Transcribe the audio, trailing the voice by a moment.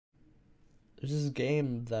There's this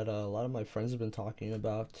game that a lot of my friends have been talking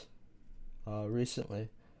about recently.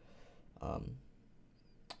 Um,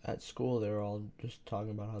 at school, they were all just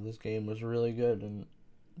talking about how this game was really good and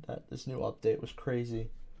that this new update was crazy,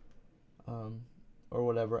 um, or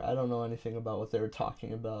whatever. I don't know anything about what they were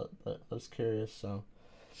talking about, but I was curious, so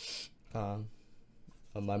um,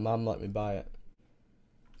 my mom let me buy it.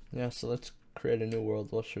 Yeah, so let's create a new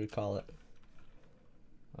world. What should we call it?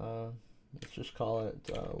 Uh, let's just call it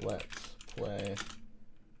Let's Play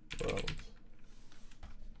World.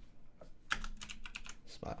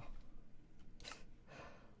 Smile.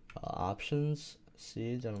 Options,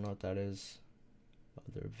 seeds. I don't know what that is.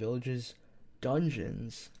 Other villages,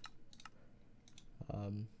 dungeons.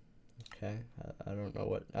 Um, okay. I don't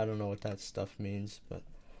know what that stuff means, but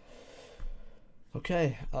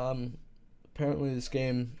okay. Apparently this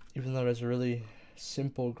game, even though it has really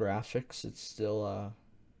simple graphics, it's still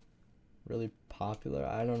really popular.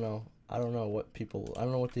 I don't know. I don't know what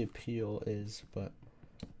the appeal is, but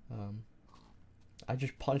um, I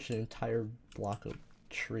just punched an entire block of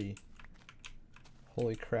tree.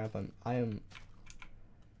 Holy crap! I am.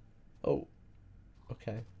 Oh,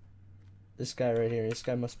 okay. This guy right here. This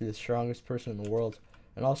guy must be the strongest person in the world.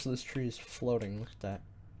 And also, this tree is floating. Look at that.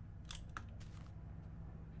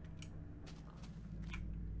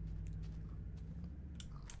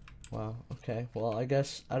 Wow. Okay. Well, I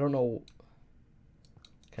guess I don't know.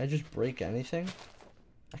 Can I just break anything?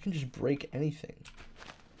 I can just break anything.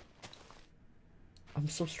 I'm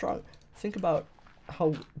so strong. Think about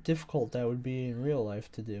how difficult that would be in real life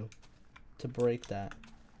to do. To break that.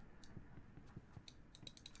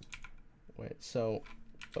 Wait, so,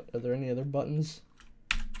 but are there any other buttons?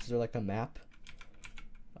 Is there like a map?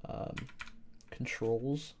 Um,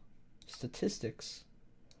 Controls? Statistics?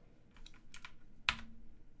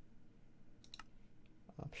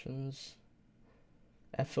 Options?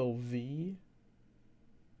 FOV?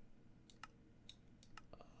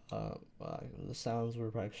 The sounds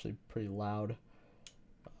were actually pretty loud.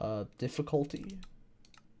 Difficulty?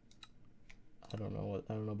 I don't know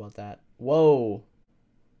about that. Whoa!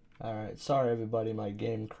 Alright, sorry everybody, my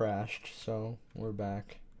game crashed, so we're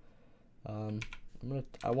back. I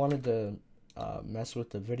wanted to mess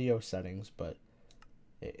with the video settings, but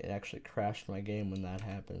it actually crashed my game when that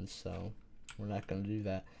happened, so we're not gonna do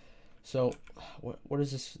that. So, what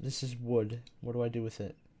is this? This is wood. What do I do with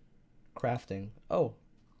it? Crafting. Oh,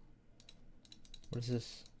 what is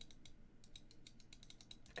this?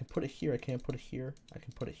 I can put it here. I can't put it here. I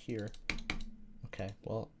can put it here. Okay,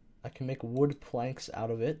 well, I can make wood planks out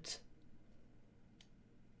of it.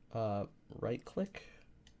 Right click?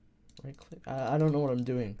 Right click? I don't know what I'm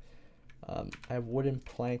doing. I have wooden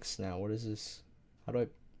planks now. What is this? How do I...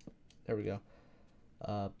 There we go.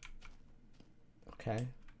 Okay.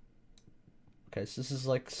 Okay, so this is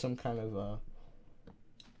like some kind of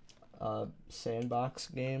sandbox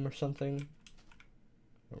game or something.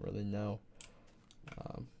 I don't really know.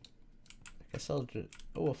 I guess I'll just...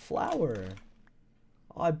 Oh, a flower!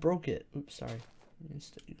 Oh, I broke it. Oops, sorry.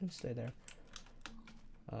 You can stay there.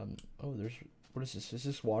 Oh, there's... What is this? Is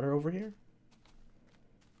this water over here?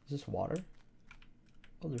 Is this water?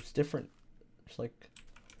 Oh, there's different... It's like...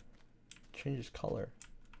 Changes color.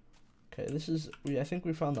 Okay, this is... I think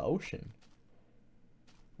we found the ocean.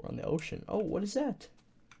 We're on the ocean. Oh, what is that?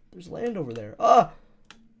 There's land over there. Ah!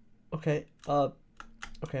 Okay,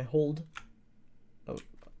 okay, hold. Oh,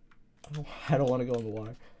 I don't want to go in the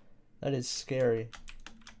water. That is scary.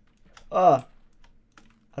 Ah!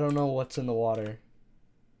 I don't know what's in the water.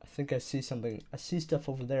 I think I see something. I see stuff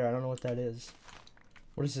over there. I don't know what that is.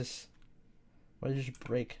 What is this? What did you just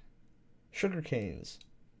break? Sugar canes.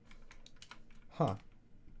 Huh.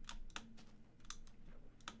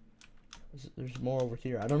 There's more over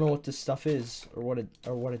here. I don't know what this stuff is or what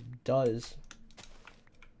it does.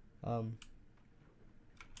 I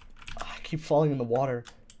keep falling in the water.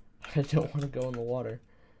 I don't want to go in the water.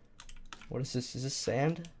 What is this? Is this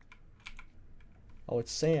sand? Oh,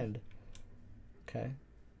 it's sand. Okay.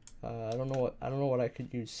 I don't know what I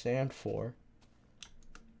could use sand for.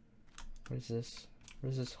 What is this?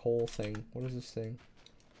 What is this whole thing? What is this thing?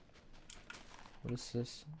 What is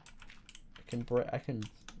this? I can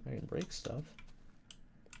break stuff.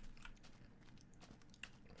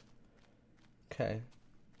 Okay.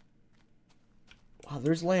 Wow,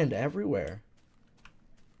 there's land everywhere.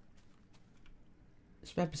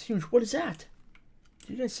 This map is huge. What is that?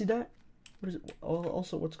 Do you guys see that? What is it? Oh,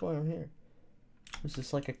 also, what's going on here? Is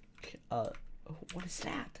this like a what is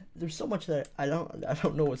that? There's so much that I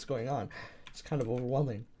don't know what's going on. It's kind of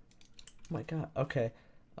overwhelming. Oh my god. Okay.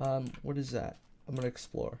 What is that? I'm gonna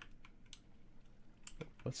explore.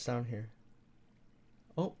 What's down here?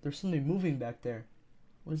 Oh, there's something moving back there.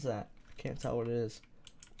 What is that? I can't tell what it is.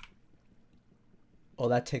 Oh,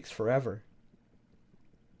 that takes forever.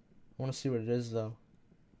 I want to see what it is though.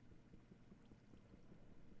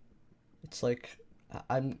 It's like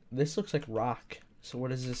this looks like rock. So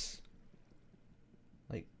what is this?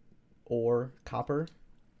 Like ore, copper?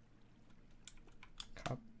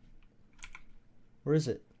 Where is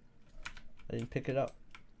it? I didn't pick it up.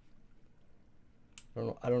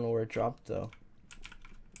 I don't know where it dropped though.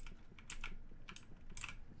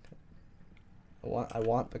 I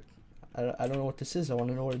want the I don't know what this is. I want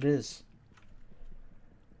to know what it is.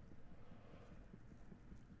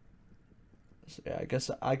 So yeah,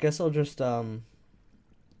 I guess I'll just I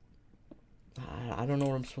don't know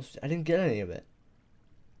what I'm supposed to. I didn't get any of it.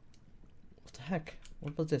 What the heck?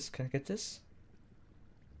 What about this? Can I get this?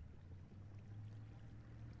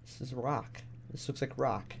 This is rock. This looks like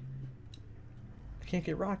rock. I can't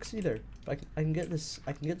get rocks either. But I can get this.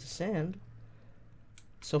 I can get the sand.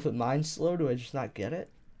 So if it mines slow, do I just not get it?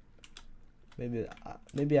 Maybe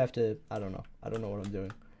I have to. I don't know. I don't know what I'm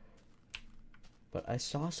doing. But I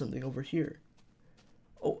saw something over here.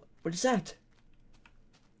 Oh, what is that?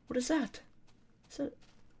 What is that? That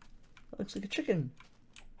looks like a chicken.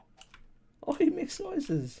 Oh, he makes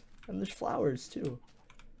noises. And there's flowers too.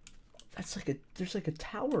 That's like there's like a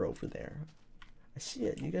tower over there. I see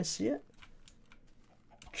it. You guys see it?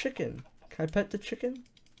 Chicken. Can I pet the chicken?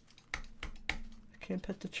 I can't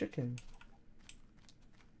pet the chicken.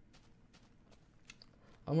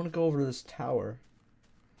 I want to go over to this tower.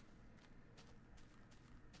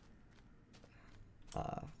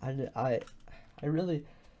 I really,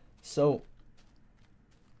 so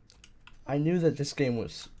I knew that this game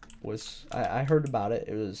was I heard about it.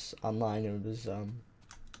 It was online. It was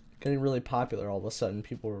getting really popular all of a sudden.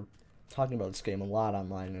 People were talking about this game a lot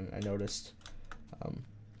online, and I noticed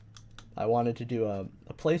I wanted to do a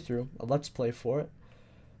playthrough, a let's play for it,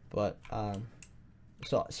 but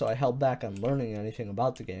so I held back on learning anything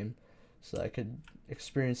about the game so that I could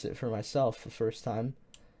experience it for myself for the first time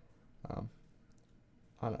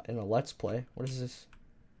in a let's play. What is this?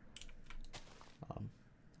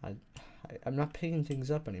 I'm not picking things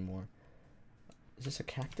up anymore. Is this a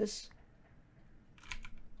cactus?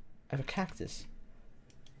 I have a cactus.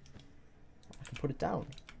 I can put it down.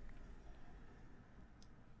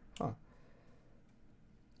 Huh.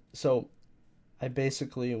 So I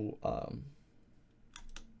basically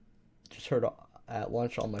just heard at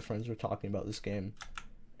lunch all my friends were talking about this game,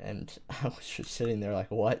 and I was just sitting there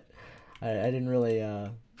like, what? I didn't really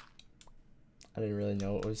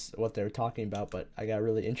know what they were talking about, but I got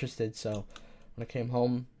really interested. So when I came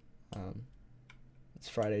home, it's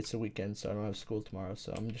Friday, it's the weekend, so I don't have school tomorrow.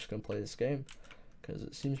 So I'm just gonna play this game because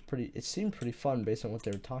it seemed pretty fun based on what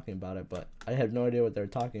they were talking about it. But I had no idea what they were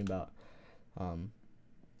talking about.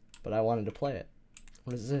 But I wanted to play it.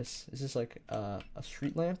 What is this? Is this like a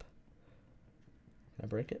street lamp? Can I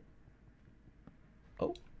break it?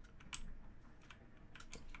 Oh.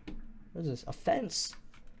 What is this? A fence.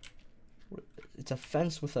 It's a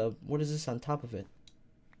fence with a, what is this on top of it?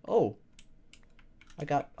 Oh, I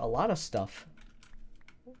got a lot of stuff.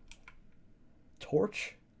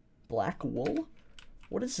 Torch, black wool.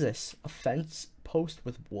 What is this? A fence post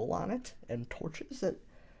with wool on it and torches?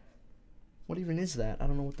 What even is that? I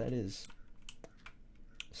don't know what that is.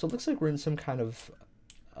 So it looks like we're in some kind of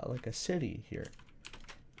like a city here.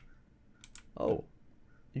 Oh,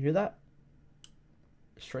 you hear that?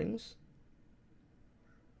 Strings?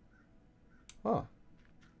 Huh.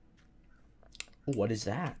 What is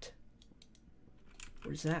that?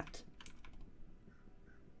 What is that?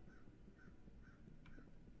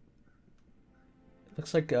 It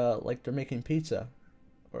looks like they're making pizza,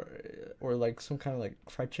 or like some kind of like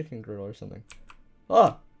fried chicken grill or something.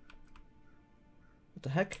 Ah! What the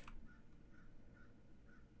heck?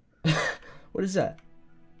 What is that?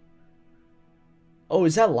 Oh,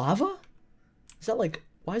 is that lava? Is that like,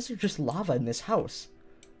 why is there just lava in this house?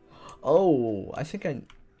 Oh, I think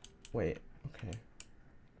wait, okay.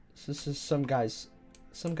 So this is some guy's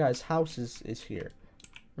house is here.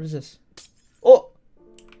 What is this? Oh!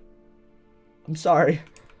 I'm sorry.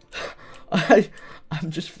 I'm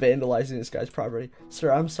just vandalizing this guy's property.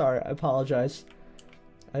 Sir, I'm sorry. I apologize.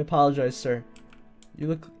 I apologize, sir. You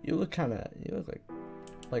look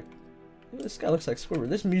like this guy looks like Squidward.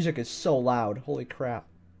 This music is so loud. Holy crap.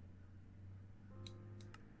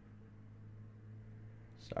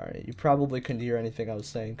 Sorry, you probably couldn't hear anything I was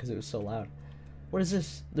saying because it was so loud. What is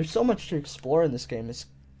this? There's so much to explore in this game. It's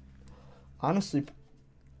honestly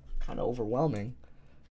kind of overwhelming.